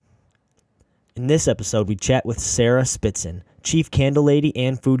In this episode, we chat with Sarah Spitsen, Chief Candle Lady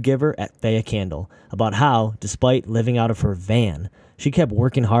and Food Giver at Feya Candle, about how, despite living out of her van, she kept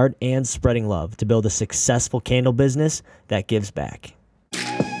working hard and spreading love to build a successful candle business that gives back.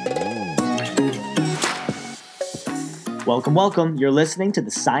 Welcome. You're listening to The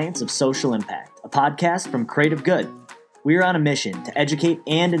Science of Social Impact, a podcast from Creative Good. We are on a mission to educate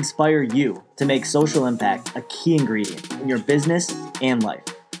and inspire you to make social impact a key ingredient in your business and life.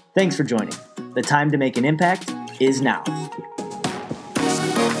 Thanks for joining. The time to make an impact is now.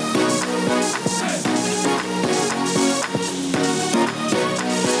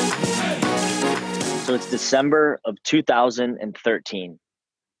 So it's December of 2013,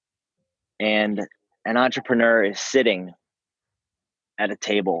 and an entrepreneur is sitting at a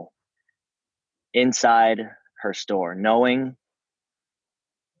table inside her store, knowing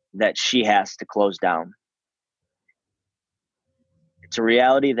that she has to close down. It's a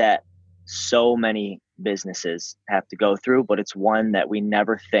reality that so many businesses have to go through, but it's one that we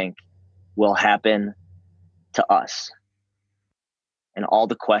never think will happen to us. And all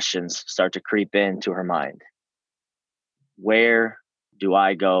the questions start to creep into her mind. Where do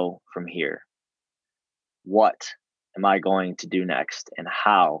I go from here? What am I going to do next? And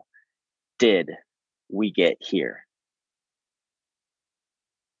how did we get here?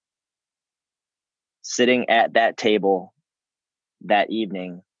 Sitting at that table that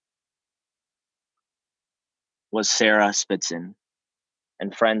evening was Sarah Spitsen.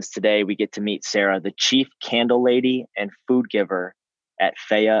 And friends, today we get to meet Sarah, the Chief Candle Lady and Food Giver at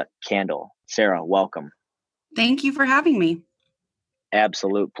Feya Candle. Sarah, welcome. Thank you for having me.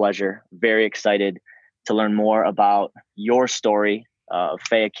 Absolute pleasure. Very excited to learn more about your story of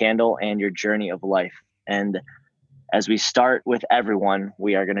Feya Candle and your journey of life. And as we start with everyone,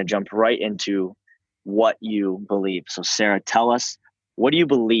 we are going to jump right into what you believe. So Sarah, tell us, what do you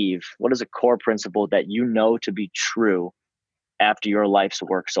believe? What is a core principle that you know to be true after your life's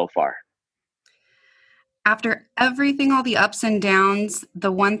work so far? After everything, all the ups and downs,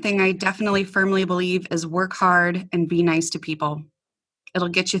 the one thing I definitely firmly believe is work hard and be nice to people. It'll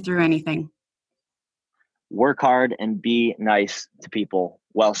get you through anything. Work hard and be nice to people.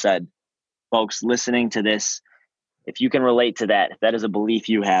 Well said. Folks listening to this, if you can relate to that, if that is a belief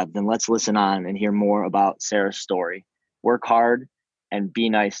you have, then let's listen on and hear more about Sarah's story. Work hard and be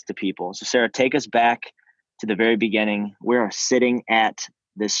nice to people. So Sarah, take us back to the very beginning. We are sitting at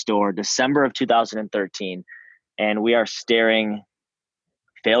this store, December of 2013, and we are staring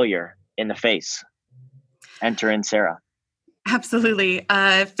failure in the face. Enter in Sarah. Absolutely.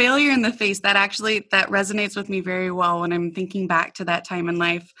 Failure in the face, that resonates with me very well when I'm thinking back to that time in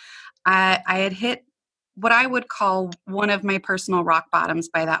life. I had hit what I would call one of my personal rock bottoms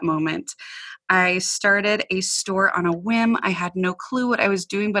by that moment. I started a store on a whim. I had no clue what I was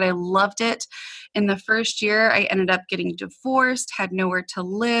doing, but I loved it. In the first year, I ended up getting divorced, had nowhere to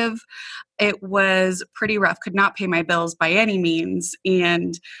live. It was pretty rough, could not pay my bills by any means,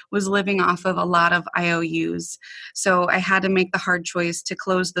 and was living off of a lot of IOUs. So I had to make the hard choice to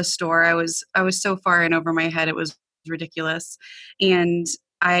close the store. I was so far in over my head, it was ridiculous. And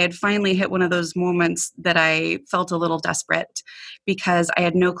I had finally hit one of those moments that I felt a little desperate because I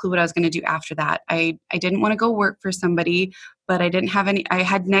had no clue what I was going to do after that. I didn't want to go work for somebody, but I didn't have any. I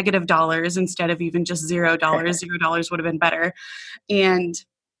had negative dollars instead of even just $0. $0 would have been better. And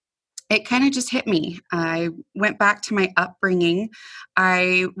it kind of just hit me. I went back to my upbringing.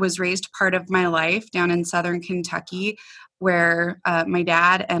 I was raised part of my life down in southern Kentucky where my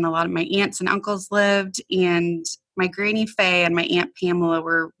dad and a lot of my aunts and uncles lived, and my Granny Faye and my Aunt Pamela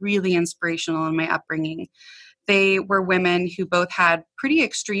were really inspirational in my upbringing. They were women who both had pretty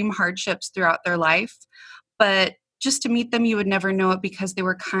extreme hardships throughout their life, but just to meet them, you would never know it because they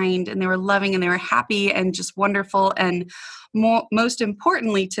were kind and they were loving and they were happy and just wonderful. And most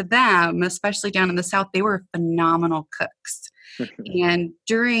importantly to them, especially down in the South, they were phenomenal cooks. And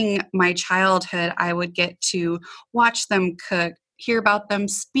during my childhood, I would get to watch them cook, hear about them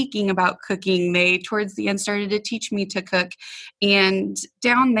speaking about cooking. They, towards the end, started to teach me to cook. And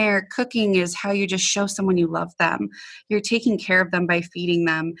down there, cooking is how you just show someone you love them. You're taking care of them by feeding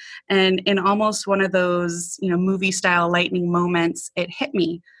them. And in almost one of those, movie style lightning moments, it hit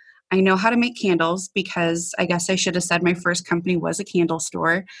me. I know how to make candles because I guess I should have said my first company was a candle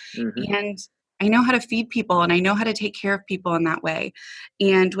store. Mm-hmm. And I know how to feed people and I know how to take care of people in that way.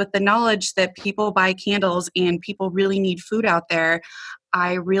 And with the knowledge that people buy candles and people really need food out there,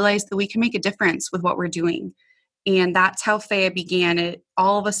 I realized that we can make a difference with what we're doing. And that's how Feya began. It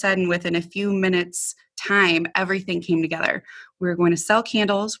all of a sudden, within a few minutes time, everything came together. We were going to sell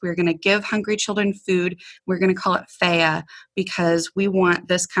candles. We were going to give hungry children food. We're going to call it Feya because we want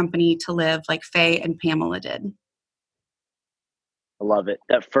this company to live like Faye and Pamela did. I love it.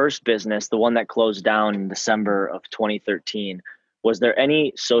 That first business, the one that closed down in December of 2013, was there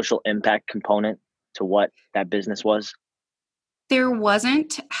any social impact component to what that business was? There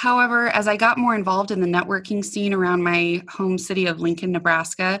wasn't. However, as I got more involved in the networking scene around my home city of Lincoln,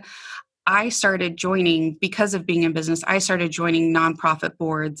 Nebraska, I started joining, because of being in business, I started joining nonprofit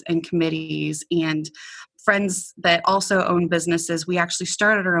boards and committees and friends that also own businesses. We actually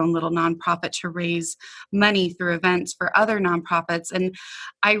started our own little nonprofit to raise money through events for other nonprofits. And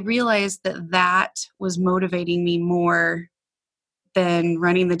I realized that that was motivating me more than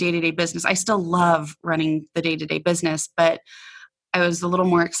running the day-to-day business. I still love running the day-to-day business, but I was a little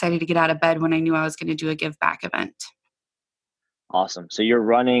more excited to get out of bed when I knew I was going to do a give back event. Awesome. So you're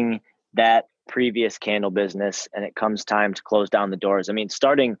running that previous candle business and it comes time to close down the doors. I mean,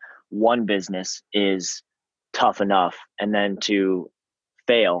 starting one business is tough enough. And then to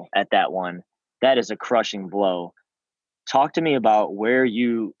fail at that one, that is a crushing blow. Talk to me about where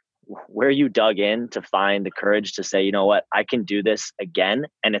you dug in to find the courage to say, you know what, I can do this again.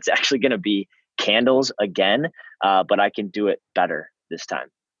 And it's actually going to be candles again, but I can do it better this time.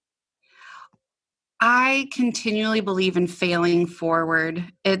 I continually believe in failing forward.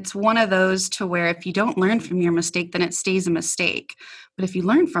 It's one of those to where if you don't learn from your mistake, then it stays a mistake. But if you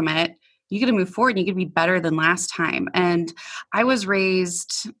learn from it, you got to move forward and you got to be better than last time. And I was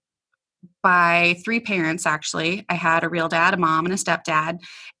raised by three parents, actually. I had a real dad, a mom, and a stepdad.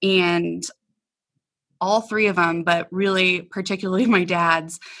 And all three of them, but really particularly my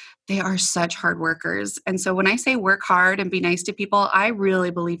dad's, they are such hard workers. And so when I say work hard and be nice to people, I really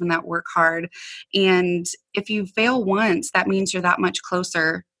believe in that work hard. And if you fail once, that means you're that much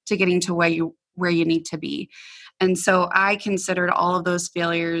closer to getting to where you need to be. And so I considered all of those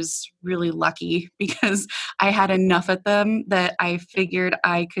failures really lucky because I had enough of them that I figured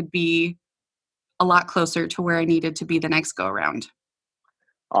I could be a lot closer to where I needed to be the next go around.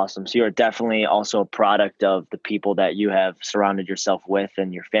 Awesome. So you're definitely also a product of the people that you have surrounded yourself with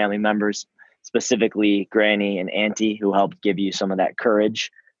and your family members, specifically Granny and Auntie, who helped give you some of that courage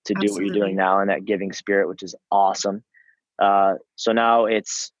to do what you're doing Absolutely. now and that giving spirit, which is awesome. So now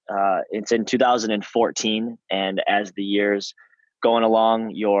it's in 2014, and as the years going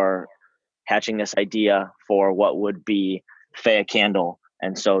along, you're hatching this idea for what would be Feya Candle.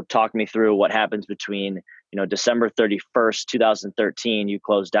 And so talk me through what happens between, December 31st, 2013, you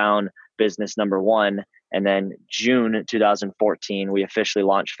close down business number one, and then June 2014, we officially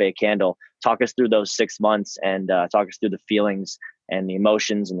launched Feya Candle. Talk us through those 6 months and talk us through the feelings and the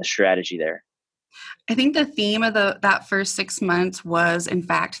emotions and the strategy there. I think the theme of that first 6 months was, in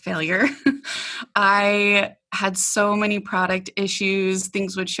fact, failure. I had so many product issues.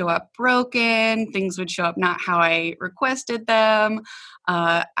 Things would show up broken. Things would show up not how I requested them.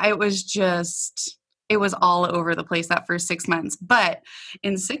 It was all over the place that first 6 months. But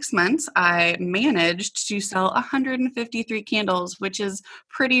in 6 months, I managed to sell 153 candles, which is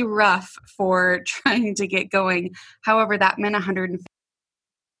pretty rough for trying to get going. However, that meant 150.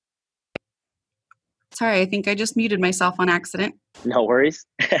 Sorry, I think I just muted myself on accident. No worries.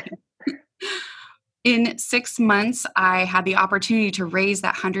 In 6 months, I had the opportunity to raise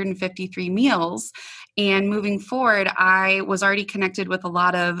that 153 meals. And moving forward, I was already connected with a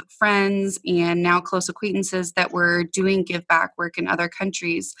lot of friends and now close acquaintances that were doing give back work in other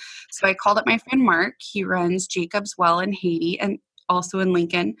countries. So I called up my friend Mark. He runs Jacob's Well in Haiti and also in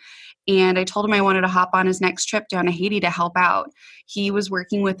Lincoln. And I told him I wanted to hop on his next trip down to Haiti to help out. He was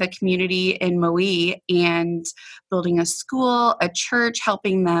working with a community in Maui and building a school, a church,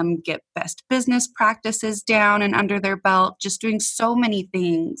 helping them get best business practices down and under their belt, just doing so many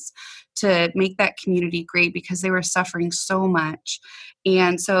things to make that community great because they were suffering so much.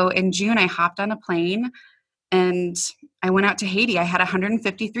 And so in June, I hopped on a plane and I went out to Haiti. I had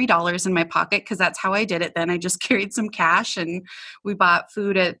 $153 in my pocket because that's how I did it then. I just carried some cash and we bought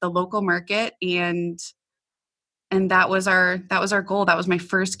food at the local market and that was our goal. That was my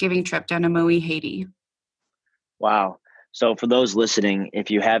first giving trip down to Maui, Haiti. Wow. So for those listening, if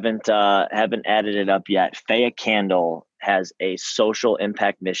you haven't added it up yet, Feya Candle has a social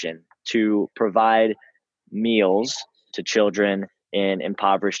impact mission to provide meals to children in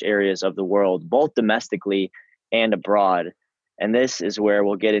impoverished areas of the world, both domestically and abroad. And this is where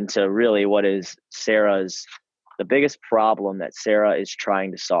we'll get into really what is the biggest problem that Sarah is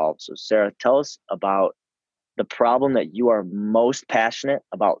trying to solve. So Sarah, tell us about the problem that you are most passionate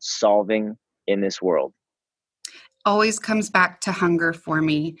about solving in this world. always comes back to hunger for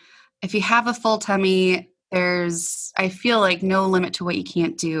me. If you have a full tummy, there's, I feel like, no limit to what you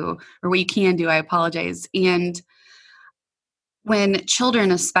can't do, or what you can do, I apologize. And when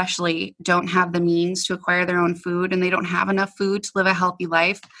children, especially, don't have the means to acquire their own food and they don't have enough food to live a healthy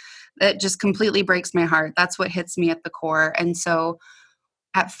life, that just completely breaks my heart. That's what hits me at the core. And so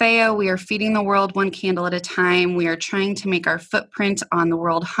at Feya, we are feeding the world one candle at a time. We are trying to make our footprint on the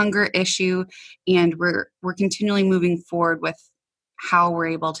world hunger issue, and we're continually moving forward with how we're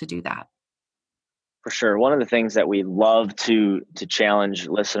able to do that. For sure. One of the things that we love to challenge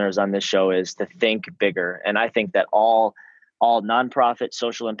listeners on this show is to think bigger. And I think that all nonprofit,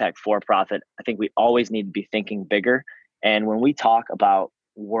 social impact, for profit, I think we always need to be thinking bigger. And when we talk about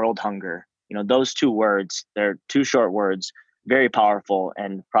world hunger, those two words, they're two short words, very powerful.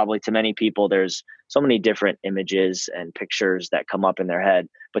 And probably to many people, there's so many different images and pictures that come up in their head.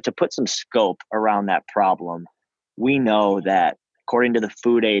 But to put some scope around that problem, we know that according to the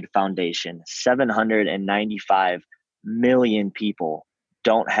Food Aid Foundation, 795 million people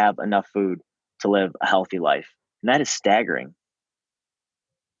don't have enough food to live a healthy life. And that is staggering.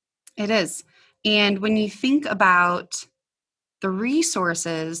 It is. And when you think about the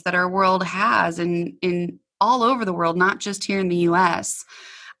resources that our world has in all over the world, not just here in the US,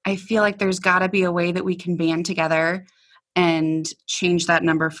 I feel like there's got to be a way that we can band together and change that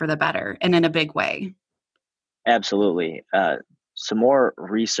number for the better, and in a big way. Absolutely. Some more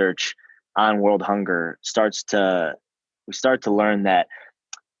research on world hunger we start to learn that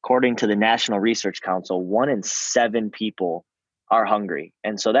according to the National Research Council, 1 in 7 people are hungry.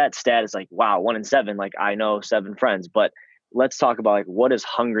 And so that stat is like, wow, 1 in 7, like I know 7 friends, but let's talk about like, what does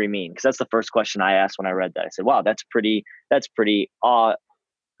hungry mean? Because that's the first question I asked when I read that. I said, wow, that's a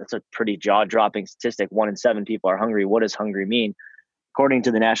pretty jaw dropping statistic. 1 in 7 people are hungry. What does hungry mean? According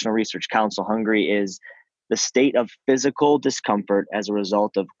to the National Research Council, hungry is the state of physical discomfort as a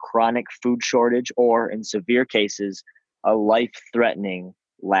result of chronic food shortage or, in severe cases, a life threatening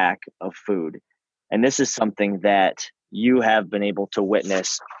lack of food. And this is something that you have been able to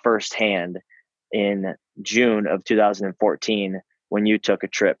witness firsthand in June of 2014 when you took a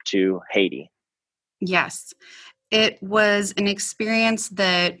trip to Haiti. Yes. It was an experience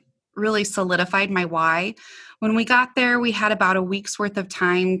that really solidified my why. When we got there, we had about a week's worth of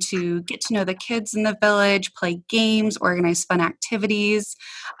time to get to know the kids in the village, play games, organize fun activities,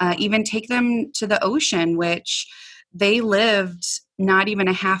 even take them to the ocean, which they lived not even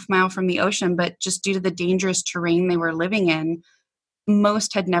a half mile from the ocean, but just due to the dangerous terrain they were living in,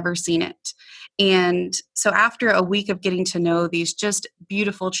 most had never seen it. And so, after a week of getting to know these just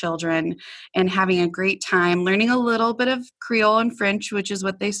beautiful children and having a great time, learning a little bit of Creole and French, which is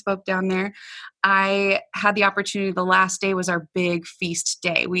what they spoke down there, I had the opportunity. The last day was our big feast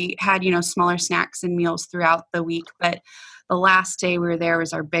day. We had, smaller snacks and meals throughout the week, but the last day we were there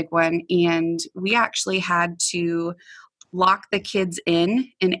was our big one. And we actually had to lock the kids in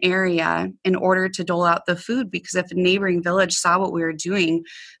an area in order to dole out the food, because if a neighboring village saw what we were doing,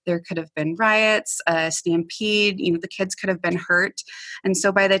 there could have been riots, a stampede, the kids could have been hurt. And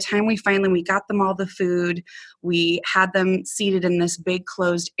so by the time we got them all the food, we had them seated in this big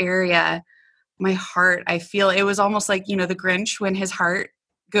closed area. My heart, I feel it was almost like, the Grinch when his heart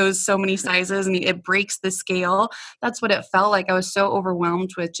goes so many sizes and it breaks the scale. That's what it felt like. I was so overwhelmed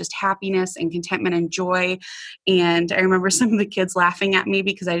with just happiness and contentment and joy. And I remember some of the kids laughing at me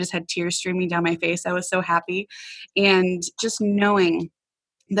because I just had tears streaming down my face. I was so happy. And just knowing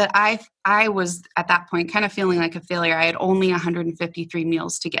that I was at that point kind of feeling like a failure. I had only 153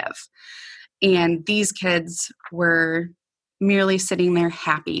 meals to give. And these kids were merely sitting there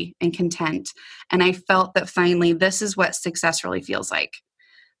happy and content. And I felt that finally, this is what success really feels like.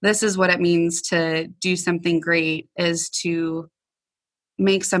 This is what it means to do something great, is to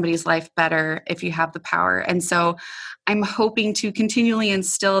make somebody's life better if you have the power. And so I'm hoping to continually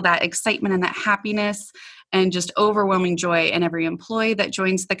instill that excitement and that happiness and just overwhelming joy in every employee that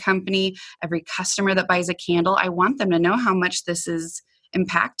joins the company, every customer that buys a candle. I want them to know how much this is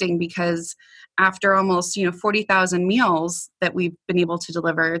impacting, because after almost 40,000 meals that we've been able to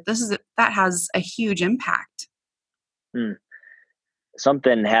deliver, that has a huge impact. Hmm.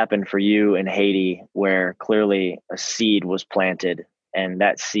 Something happened for you in Haiti where clearly a seed was planted, and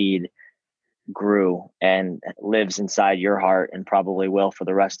that seed grew and lives inside your heart and probably will for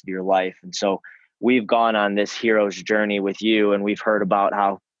the rest of your life. And so we've gone on this hero's journey with you, and we've heard about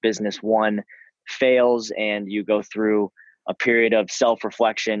how business one fails and you go through a period of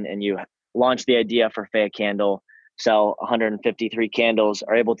self-reflection and you launch the idea for Feya Candle, sell 153 candles,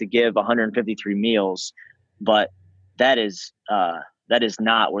 are able to give 153 meals. But that is that is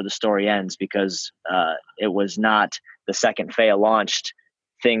not where the story ends, because it was not the second Feya launched,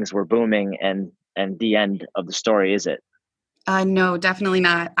 things were booming and the end of the story, is it? No, definitely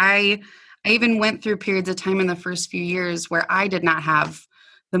not. I even went through periods of time in the first few years where I did not have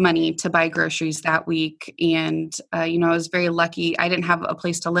the money to buy groceries that week. And, I was very lucky. I didn't have a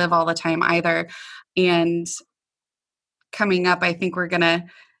place to live all the time either. And coming up, I think we're going to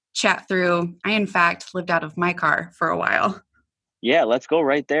chat through. I, in fact, lived out of my car for a while. Yeah, let's go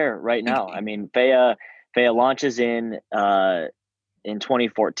right there right now. I Okay. mean, Feya launches in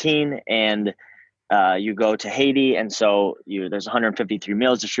 2014, and you go to Haiti, and so there's 153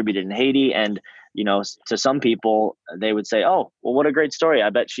 meals distributed in Haiti, and to some people they would say, "Oh, well, what a great story! I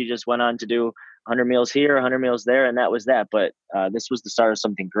bet she just went on to do 100 meals here, 100 meals there, and that was that." But this was the start of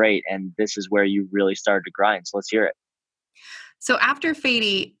something great, and this is where you really started to grind. So let's hear it. So after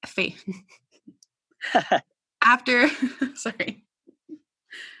after, sorry.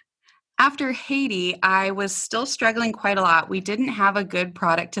 After Haiti, I was still struggling quite a lot. We didn't have a good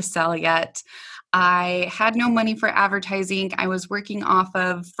product to sell yet. I had no money for advertising. I was working off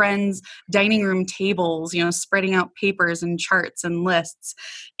of friends' dining room tables, spreading out papers and charts and lists.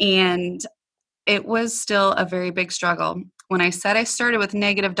 And it was still a very big struggle. When I said I started with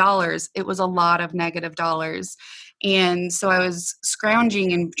negative dollars, it was a lot of negative dollars. And so I was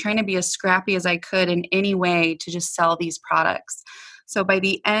scrounging and trying to be as scrappy as I could in any way to just sell these products. So by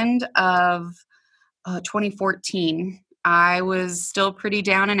the end of 2014, I was still pretty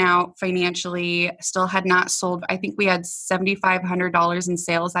down and out financially, still had not sold. I think we had $7,500 in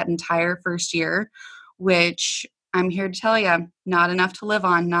sales that entire first year, which I'm here to tell you, not enough to live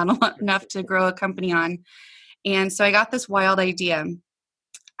on, not enough to grow a company on. And so I got this wild idea.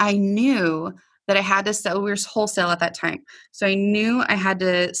 I knew that I had to sell, we were wholesale at that time. So I knew I had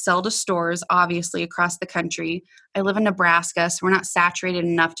to sell to stores, obviously, across the country. I live in Nebraska, so we're not saturated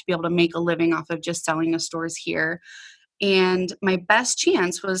enough to be able to make a living off of just selling to stores here. And my best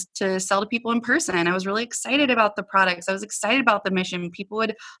chance was to sell to people in person. I was really excited about the products. I was excited about the mission. People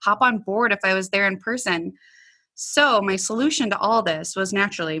would hop on board if I was there in person. So my solution to all this was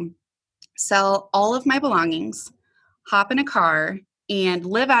naturally sell all of my belongings, hop in a car, and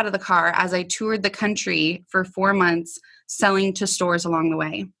live out of the car as I toured the country for 4 months selling to stores along the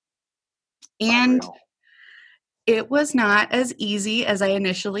way. And Unreal. it was not as easy as I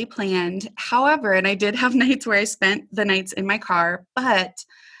initially planned. However, and I did have nights where I spent the nights in my car, but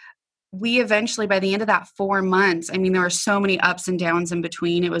we eventually, by the end of that 4 months, I mean, there were so many ups and downs in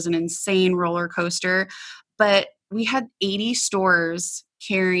between. It was an insane roller coaster, but we had 80 stores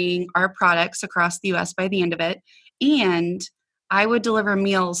carrying our products across the US by the end of it. And I would deliver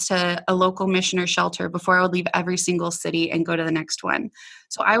meals to a local mission or shelter before I would leave every single city and go to the next one.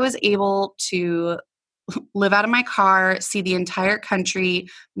 So I was able to live out of my car, see the entire country,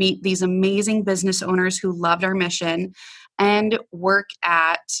 meet these amazing business owners who loved our mission, and work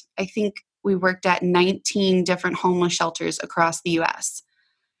at, I think we worked at 19 different homeless shelters across the US.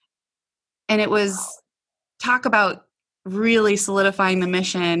 And it was talk about really solidifying the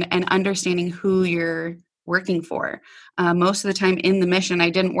mission and understanding who you're working for. Most of the time in the mission,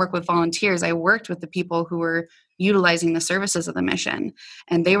 I didn't work with volunteers. I worked with the people who were utilizing the services of the mission.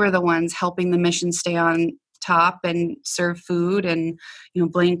 And they were the ones helping the mission stay on top and serve food and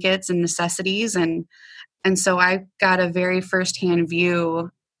blankets and necessities. And so I got a very firsthand view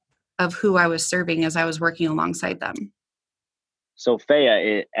of who I was serving as I was working alongside them. So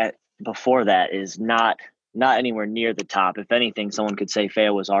Feya, before that, is not anywhere near the top. If anything, someone could say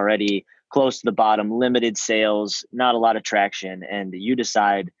Feya was already close to the bottom, limited sales, not a lot of traction, and you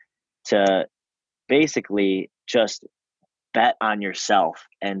decide to basically just bet on yourself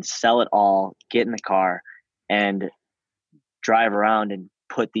and sell it all, get in the car, and drive around and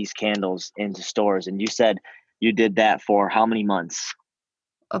put these candles into stores. And you said you did that for how many months?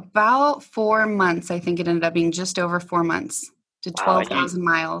 About 4 months, I think it ended up being just over 4 months. Did Wow. And 12,000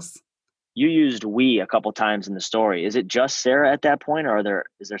 miles. you used we a couple times in the story. Is it just Sarah at that point, or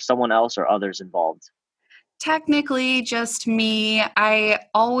is there someone else or others involved? Technically, just me. I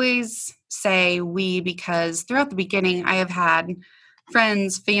always say we because throughout the beginning, I have had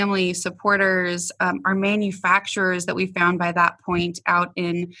friends, family, supporters, our manufacturers that we found by that point out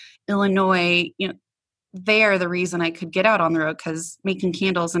in Illinois. They are the reason I could get out on the road because making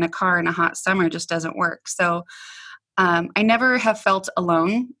candles in a car in a hot summer just doesn't work. So I never have felt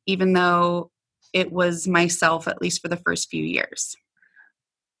alone, even though it was myself, at least for the first few years.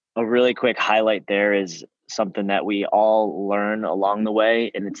 A really quick highlight there is something that we all learn along the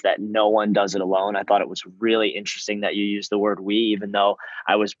way, and it's that no one does it alone. I thought it was really interesting that you used the word we, even though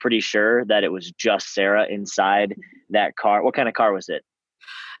I was pretty sure that it was just Sarah inside that car. What kind of car was it?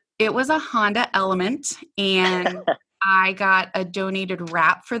 It was a Honda Element, and I got a donated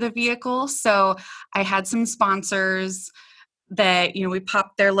wrap for the vehicle. So I had some sponsors that, we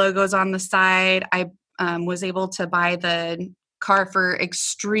popped their logos on the side. I was able to buy the car for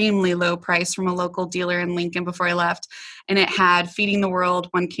extremely low price from a local dealer in Lincoln before I left. And it had Feeding the World,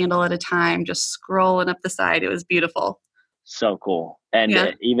 one candle at a time, just scrolling up the side. It was beautiful. So cool. And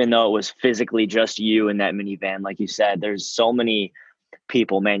Yeah. even though it was physically just you in that minivan, like you said, there's so many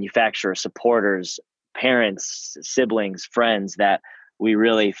people, manufacturers, supporters, parents, siblings, friends that we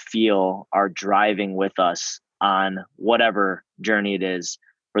really feel are driving with us on whatever journey it is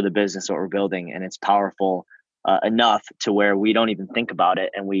for the business that we're building. And it's powerful enough to where we don't even think about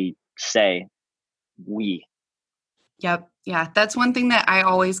it and we say we. Yep. Yeah. That's one thing that I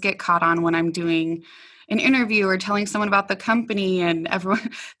always get caught on when I'm doing an interview or telling someone about the company, and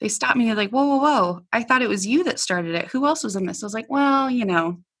everyone, they stop me and they're like, whoa, whoa, whoa. I thought it was you that started it. Who else was in this? I was like, well,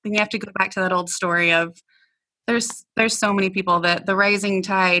 then you have to go back to that old story of there's so many people that the rising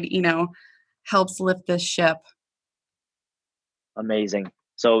tide, helps lift this ship. Amazing.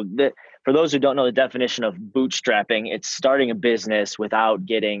 So for those who don't know the definition of bootstrapping, it's starting a business without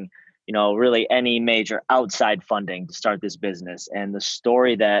getting, really any major outside funding to start this business. And the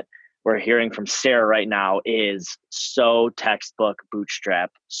story that we're hearing from Sarah right now is so textbook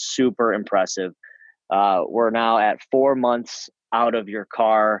bootstrap, super impressive. We're now at 4 months out of your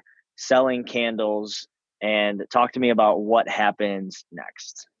car selling candles, and talk to me about what happens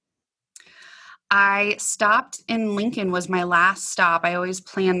next. I stopped in Lincoln was my last stop. I always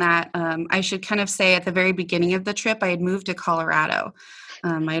plan that. I should kind of say at the very beginning of the trip, I had moved to Colorado.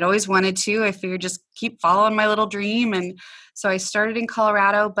 I'd always wanted to. I figured just keep following my little dream. And so I started in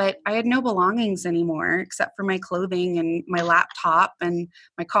Colorado, but I had no belongings anymore except for my clothing and my laptop and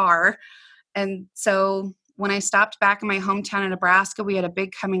my car. And so when I stopped back in my hometown in Nebraska, we had a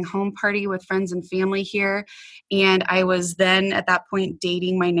big coming home party with friends and family here. And I was then at that point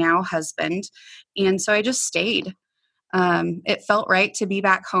dating my now husband. And so I just stayed. It felt right to be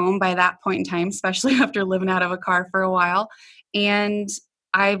back home by that point in time, especially after living out of a car for a while. And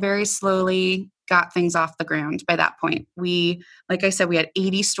I very slowly got things off the ground by that point. Like I said, we had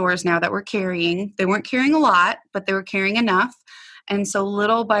 80 stores now that were carrying. They weren't carrying a lot, but they were carrying enough. And so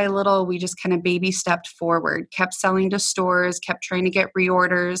little by little, we just kind of baby stepped forward, kept selling to stores, kept trying to get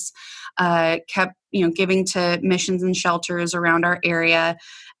reorders, kept, giving to missions and shelters around our area.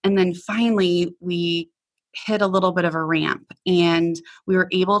 And then finally, we hit a little bit of a ramp and we were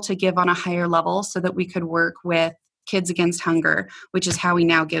able to give on a higher level so that we could work with Kids Against Hunger, which is how we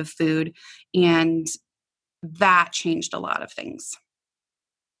now give food. And that changed a lot of things.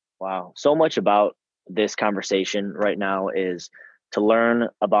 Wow. So much about this conversation right now is to learn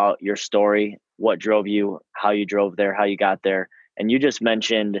about your story, what drove you, how you drove there, how you got there. And you just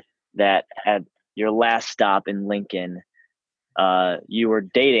mentioned that at your last stop in Lincoln, you were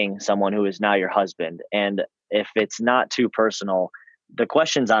dating someone who is now your husband. And if it's not too personal, the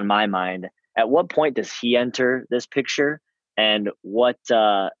question's on my mind. At what point does he enter this picture? And what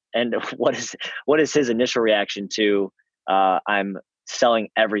is his initial reaction to I'm selling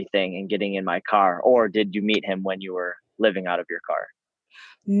everything and getting in my car? Or did you meet him when you were living out of your car?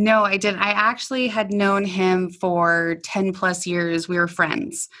 No, I didn't. I actually had known him for 10 plus years. We were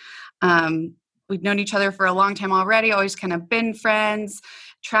friends. Um, we'd known each other for a long time already, always kind of been friends,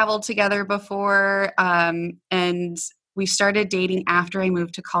 traveled together before. And we started dating after I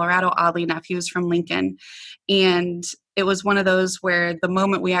moved to Colorado. Oddly enough, he was from Lincoln. And it was one of those where the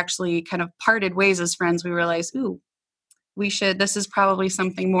moment we actually kind of parted ways as friends, we realized, ooh, this is probably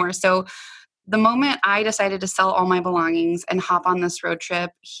something more. So the moment I decided to sell all my belongings and hop on this road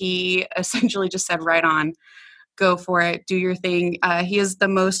trip, he essentially just said, right on, go for it, do your thing. He is the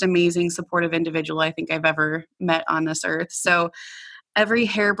most amazing, supportive individual I think I've ever met on this earth. So every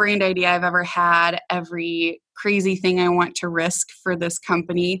harebrained idea I've ever had, every crazy thing I want to risk for this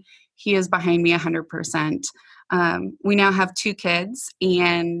company, he is behind me 100%. We now have 2 kids,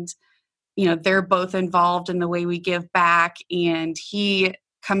 and they're both involved in the way we give back, and he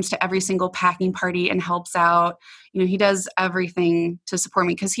comes to every single packing party and helps out. He does everything to support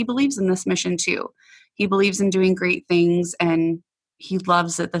me because he believes in this mission too. He believes in doing great things, and he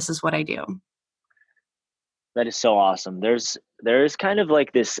loves that this is what I do. That is so awesome. There is kind of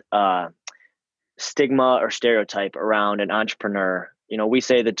like this stigma or stereotype around an entrepreneur. We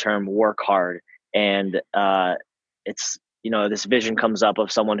say the term work hard, and it's this vision comes up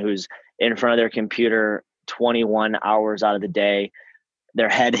of someone who's in front of their computer 21 hours out of the day. Their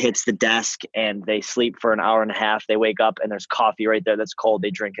head hits the desk and they sleep for an hour and a half. They wake up and there's coffee right there that's cold.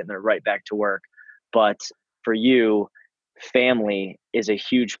 They drink it and they're right back to work. But for you, family is a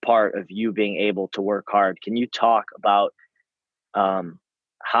huge part of you being able to work hard. Can you talk about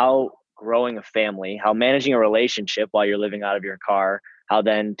how growing a family, how managing a relationship while you're living out of your car, how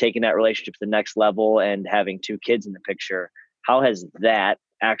then taking that relationship to the next level and having two kids in the picture, how has that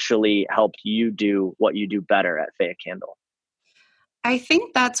actually helped you do what you do better at Feya Candle? I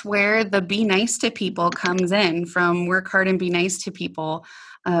think that's where the be nice to people comes in, from work hard and be nice to people.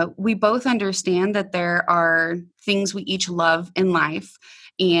 We both understand that there are things we each love in life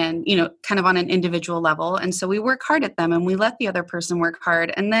and, kind of on an individual level. And so we work hard at them and we let the other person work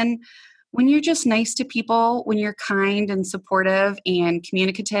hard. And then when you're just nice to people, when you're kind and supportive and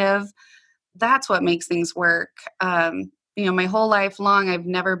communicative, that's what makes things work. My whole life long, I've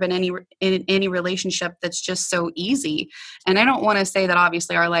never been in any relationship that's just so easy. And I don't want to say that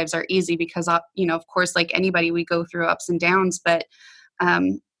obviously our lives are easy because, of course, like anybody, we go through ups and downs. But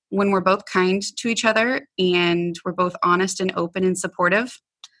when we're both kind to each other and we're both honest and open and supportive,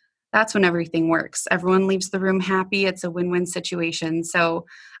 that's when everything works. Everyone leaves the room happy. It's a win-win situation. So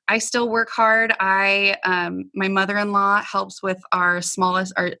I still work hard. My mother-in-law helps with our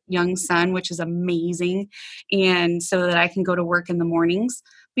young son, which is amazing. And so that I can go to work in the mornings.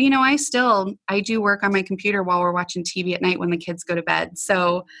 But, I do work on my computer while we're watching TV at night when the kids go to bed.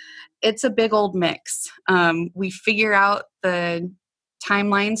 So it's a big old mix. We figure out the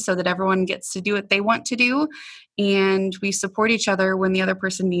timeline so that everyone gets to do what they want to do, and we support each other when the other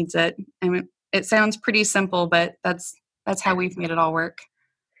person needs it. I mean, it sounds pretty simple, but that's how we've made it all work.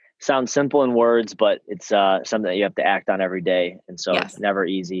 Sounds simple in words, but it's something that you have to act on every day. And so Yes. it's never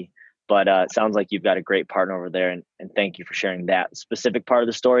easy. But it sounds like you've got a great partner over there. And thank you for sharing that specific part of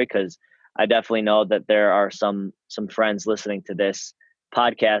the story, because I definitely know that there are some friends listening to this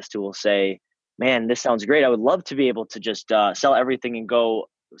podcast who will say, man, this sounds great. I would love to be able to just sell everything and go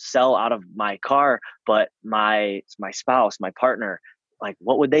sell out of my car. But my spouse, my partner, like,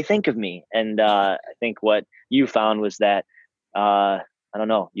 what would they think of me? And I think what you found was that I don't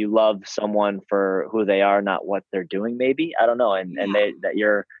know, you love someone for who they are, not what they're doing, maybe. I don't know. And that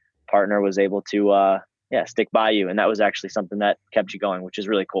your partner was able to stick by you. And that was actually something that kept you going, which is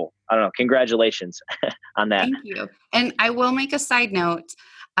really cool. I don't know. Congratulations on that. Thank you. And I will make a side note,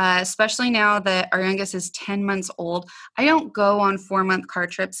 especially now that our youngest is 10 months old. I don't go on 4-month car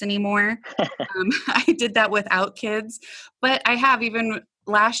trips anymore. I did that without kids, but I have. Even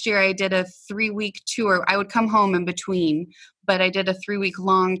last year, I did a 3-week tour. I would come home in between, but I did a 3-week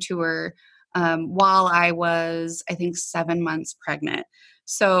long tour while I was, I think, 7 months pregnant.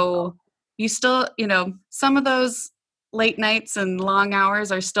 So you still, some of those late nights and long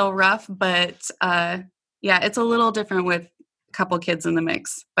hours are still rough, but it's a little different with a couple kids in the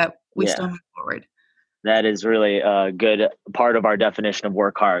mix, but we still move forward. That is really a good part of our definition of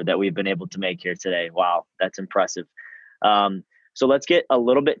work hard that we've been able to make here today. Wow, that's impressive. So let's get a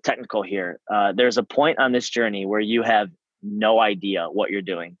little bit technical here. There's a point on this journey where you have no idea what you're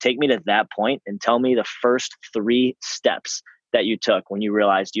doing. Take me to that point and tell me the first 3 steps that you took when you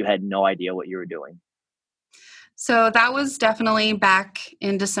realized you had no idea what you were doing. So that was definitely back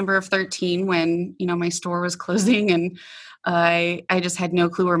in December of 2013 when, my store was closing and I just had no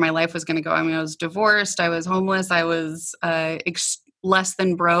clue where my life was going to go. I mean, I was divorced, I was homeless, I was less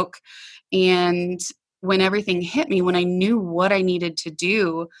than broke. And when everything hit me, when I knew what I needed to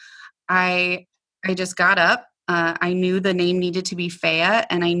do, I just got up. I knew the name needed to be Feya,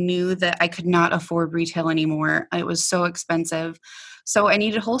 and I knew that I could not afford retail anymore. It was so expensive. So I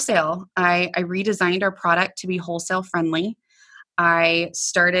needed wholesale. I redesigned our product to be wholesale friendly. I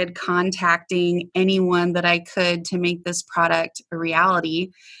started contacting anyone that I could to make this product a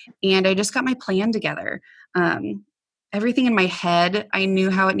reality. And I just got my plan together. Everything in my head, I knew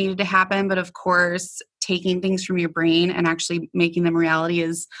how it needed to happen. But of course, taking things from your brain and actually making them reality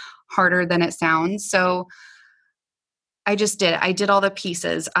is harder than it sounds. So I just did. I did all the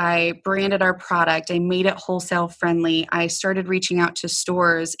pieces. I branded our product. I made it wholesale friendly. I started reaching out to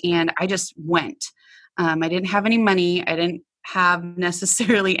stores and I just went. I didn't have any money. I didn't have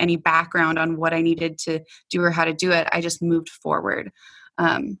necessarily any background on what I needed to do or how to do it. I just moved forward.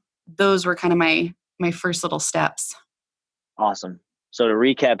 Those were kind of my first little steps. Awesome. So to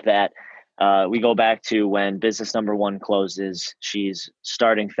recap that, we go back to when business number 1 closes, she's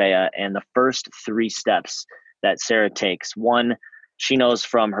starting Feya, and the first 3 steps that Sarah takes. 1, she knows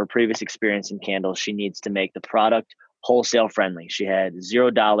from her previous experience in candles, she needs to make the product wholesale friendly. She had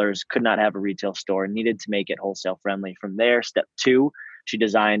 $0, could not have a retail store, needed to make it wholesale friendly. From there, step 2, She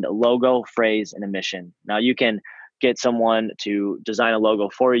designed a logo, phrase, and a mission. Now you can get someone to design a logo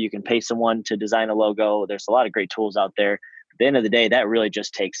for you. You can pay someone to design a logo. There's a lot of great tools out there. At the end of the day, that really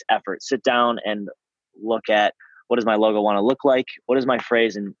just takes effort. Sit down and look at, what does my logo want to look like? What is my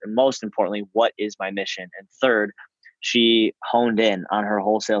phrase? And most importantly, what is my mission? And third, she honed in on her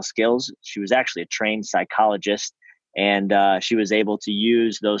wholesale skills. She was actually a trained psychologist, and she was able to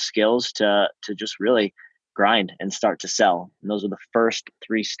use those skills to just really grind and start to sell. And those were the first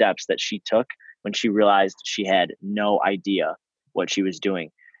 3 steps that she took when she realized she had no idea what she was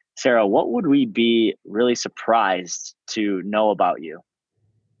doing. Sarah, what would we be really surprised to know about you?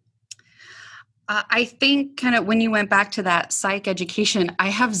 I think kind of when you went back to that psych education, I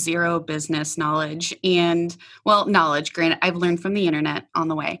have zero business knowledge knowledge, granted, I've learned from the internet on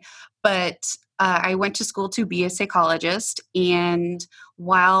the way, but I went to school to be a psychologist. And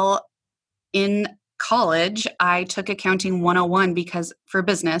while in college, I took accounting 101 because for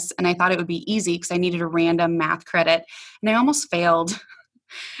business, and I thought it would be easy because I needed a random math credit, and I almost failed.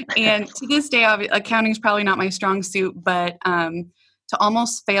 And to this day, accounting is probably not my strong suit, but to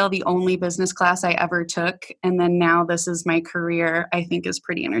almost fail the only business class I ever took, and then now this is my career, I think is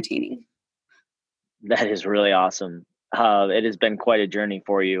pretty entertaining. That is really awesome. It has been quite a journey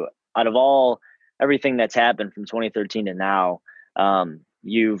for you. Out of everything that's happened from 2013 to now,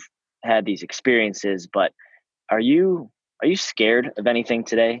 you've had these experiences, but are you scared of anything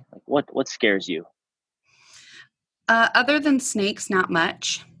today? Like what scares you? Other than snakes, not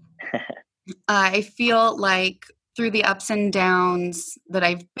much. I feel like through the ups and downs that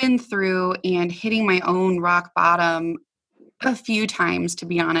I've been through and hitting my own rock bottom a few times, to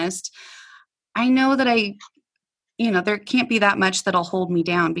be honest, I know that there can't be that much that'll hold me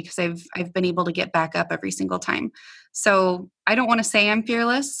down because I've been able to get back up every single time. So I don't want to say I'm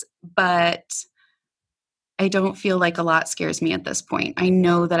fearless, but I don't feel like a lot scares me at this point. I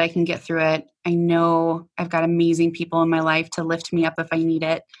know that I can get through it. I know I've got amazing people in my life to lift me up if I need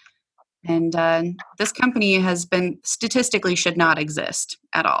it. And this company has been statistically should not exist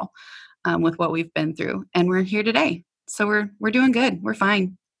at all with what we've been through. And we're here today. So we're doing good. We're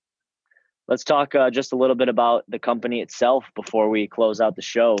fine. Let's talk just a little bit about the company itself before we close out the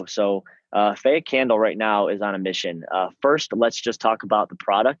show. So, Feya Candle right now is on a mission. First, let's just talk about the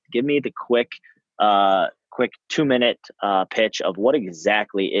product. Give me the quick 2-minute pitch of what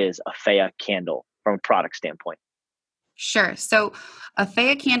exactly is a Feya Candle from a product standpoint. Sure. So a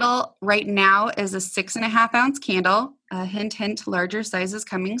Feya candle right now is a 6.5 ounce candle. Hint, hint, larger sizes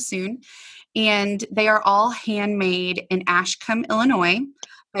coming soon. And they are all handmade in Ashcombe, Illinois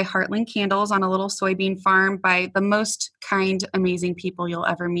by Heartland Candles on a little soybean farm by the most kind, amazing people you'll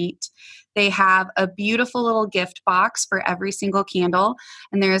ever meet. They have a beautiful little gift box for every single candle,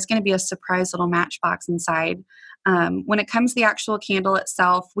 and there is going to be a surprise little matchbox inside. When it comes to the actual candle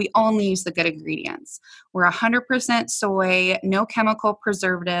itself, we only use the good ingredients. We're 100% soy, no chemical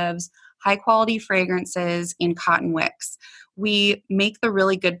preservatives, high quality fragrances, and cotton wicks. We make the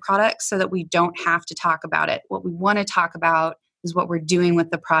really good products so that we don't have to talk about it. What we want to talk about is what we're doing with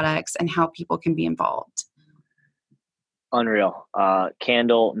the products and how people can be involved. Unreal.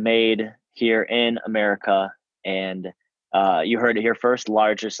 Candle made here in America, and you heard it here first.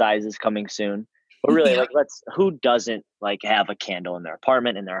 Larger sizes coming soon. But really, Yeah. who doesn't have a candle in their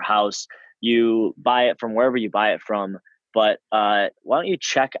apartment, in their house? You buy it from wherever you buy it from. But why don't you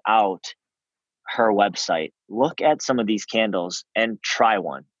check out her website? Look at some of these candles and try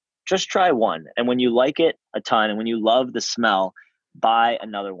one. Just try one. And when you like it a ton and when you love the smell, buy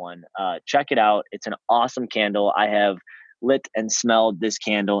another one. Check it out. It's an awesome candle. I have lit and smelled this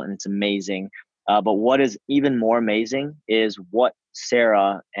candle and it's amazing. But what is even more amazing is what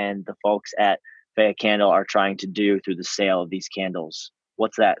Sarah and the folks at Feya Candle are trying to do through the sale of these candles.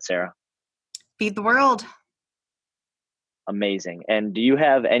 What's that, Sarah? Feed the world. Amazing. And do you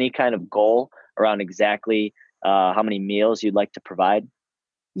have any kind of goal around exactly how many meals you'd like to provide?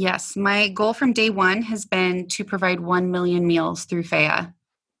 Yes, my goal from day one has been to provide 1 million meals through Feya.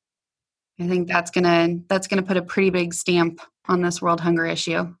 I think that's gonna put a pretty big stamp on this world hunger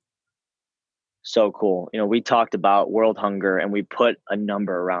issue. So cool. We talked about world hunger and we put a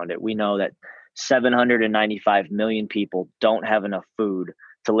number around it. We know that 795 million people don't have enough food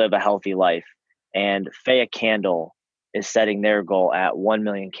to live a healthy life. And Feya Candle is setting their goal at 1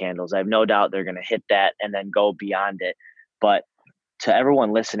 million candles. I have no doubt they're going to hit that and then go beyond it. But to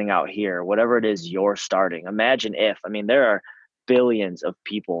everyone listening out here, whatever it is you're starting, imagine there are billions of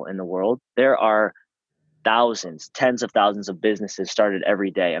people in the world. There are thousands, tens of thousands of businesses started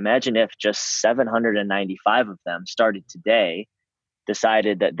every day. Imagine if just 795 of them started today,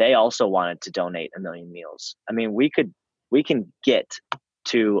 decided that they also wanted to donate 1 million meals. We could we can get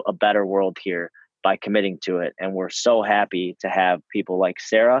to a better world here by committing to it. And we're so happy to have people like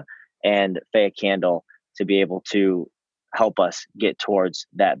Sarah and Feya Candle to be able to help us get towards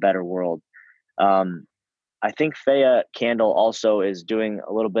that better world. I think Feya Candle also is doing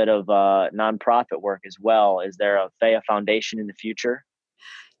a little bit of nonprofit work as well. Is there a Feya Foundation in the future?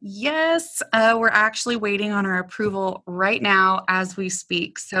 Yes, we're actually waiting on our approval right now as we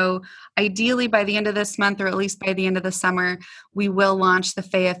speak. So ideally by the end of this month, or at least by the end of the summer, we will launch the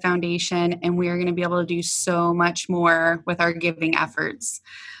Feya Foundation, and we are going to be able to do so much more with our giving efforts.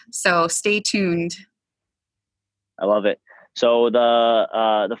 So stay tuned. I love it. So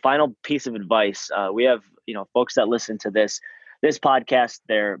the final piece of advice, we have folks that listen to this podcast.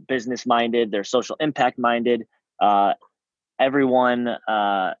 They're business minded, they're social impact minded. Everyone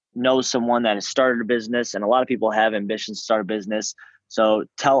knows someone that has started a business, and a lot of people have ambitions to start a business. So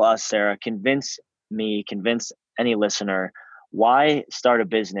tell us, Sarah, convince any listener, why start a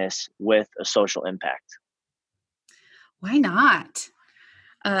business with a social impact? Why not?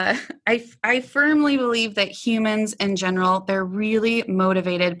 Uh, I firmly believe that humans in general, they're really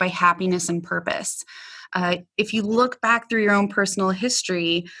motivated by happiness and purpose. If you look back through your own personal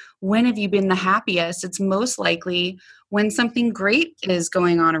history, when have you been the happiest? It's most likely when something great is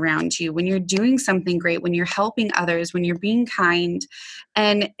going on around you, when you're doing something great, when you're helping others, when you're being kind.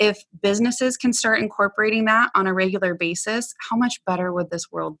 And if businesses can start incorporating that on a regular basis, how much better would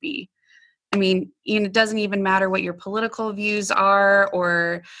this world be? I mean, it doesn't even matter what your political views are,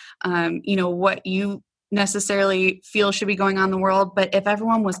 or, what you necessarily feel should be going on in the world. But if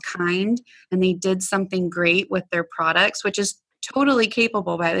everyone was kind and they did something great with their products, which is totally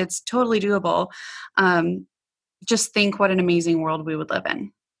capable, but it's totally doable, just think what an amazing world we would live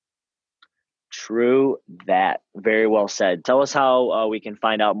in. True that. Very well said. Tell us how we can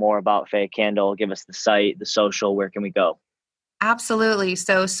find out more about Feya Candle. Give us the site, the social. Where can we go? Absolutely.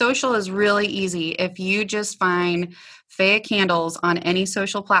 So social is really easy. If you just find Feya Candles on any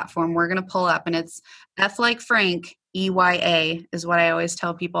social platform, we're going to pull up, and it's F like Frank, EYA is what I always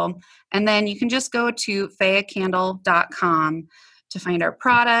tell people. And then you can just go to feyacandle.com to find our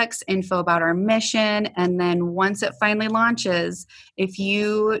products, info about our mission. And then once it finally launches, if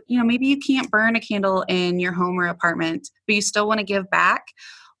maybe you can't burn a candle in your home or apartment, but you still want to give back,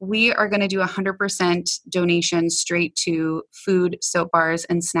 we are going to do 100% donation straight to food, soap bars,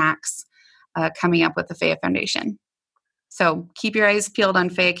 and snacks coming up with the Feya Foundation. So keep your eyes peeled on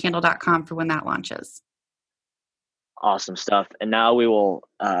feyacandle.com for when that launches. Awesome stuff. And now we will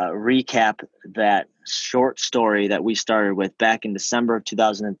recap that short story that we started with back in December of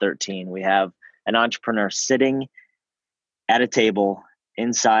 2013. We have an entrepreneur sitting at a table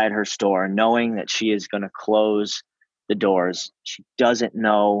inside her store, knowing that she is going to close the doors. She doesn't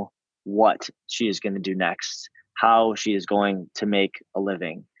know what she is going to do next, how she is going to make a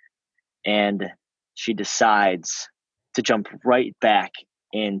living. And she decides to jump right back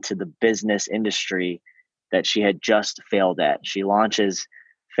into the business industry that she had just failed at. She launches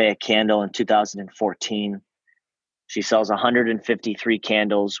Feya Candle in 2014. She sells 153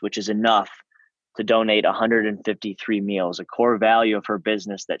 candles, which is enough to donate 153 meals, a core value of her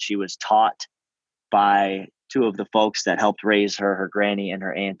business that she was taught by two of the folks that helped raise her, her granny and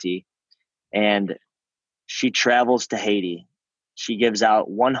her auntie. And she travels to Haiti. She gives out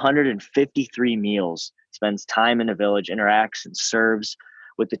 153 meals, spends time in a village, interacts and serves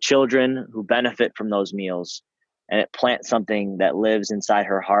with the children who benefit from those meals. And it plants something that lives inside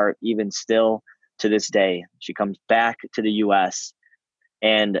her heart, even still to this day. She comes back to the US,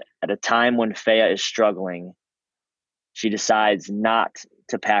 and at a time when Feya is struggling, she decides not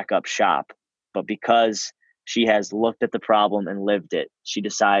to pack up shop. But because she has looked at the problem and lived it, she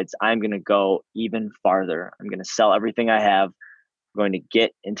decides, I'm going to go even farther. I'm going to sell everything I have. I'm going to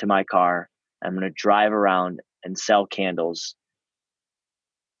get into my car. I'm going to drive around and sell candles.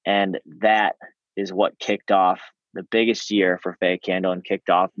 And that is what kicked off the biggest year for Feya Candle and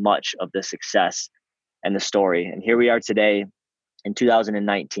kicked off much of the success and the story. And here we are today in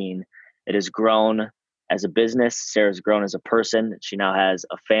 2019. It has grown as a business. Sarah's grown as a person. She now has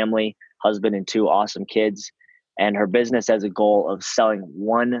a family, husband, and two awesome kids. And her business has a goal of selling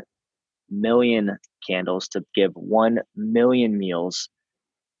 1 million candles to give 1 million meals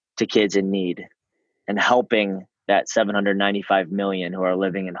to kids in need and helping that 795 million who are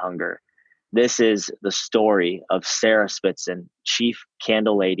living in hunger. This is the story of Sarah Spitsen, Chief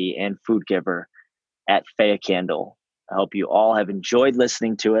Candle Lady and Food Giver at Feya Candle. I hope you all have enjoyed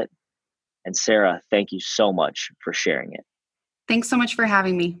listening to it. And Sarah, thank you so much for sharing it. Thanks so much for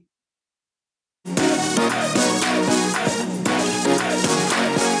having me.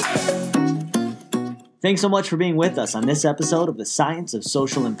 Thanks so much for being with us on this episode of The Science of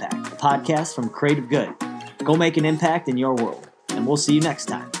Social Impact, a podcast from Creative Good. Go make an impact in your world, and we'll see you next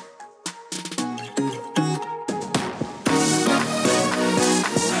time.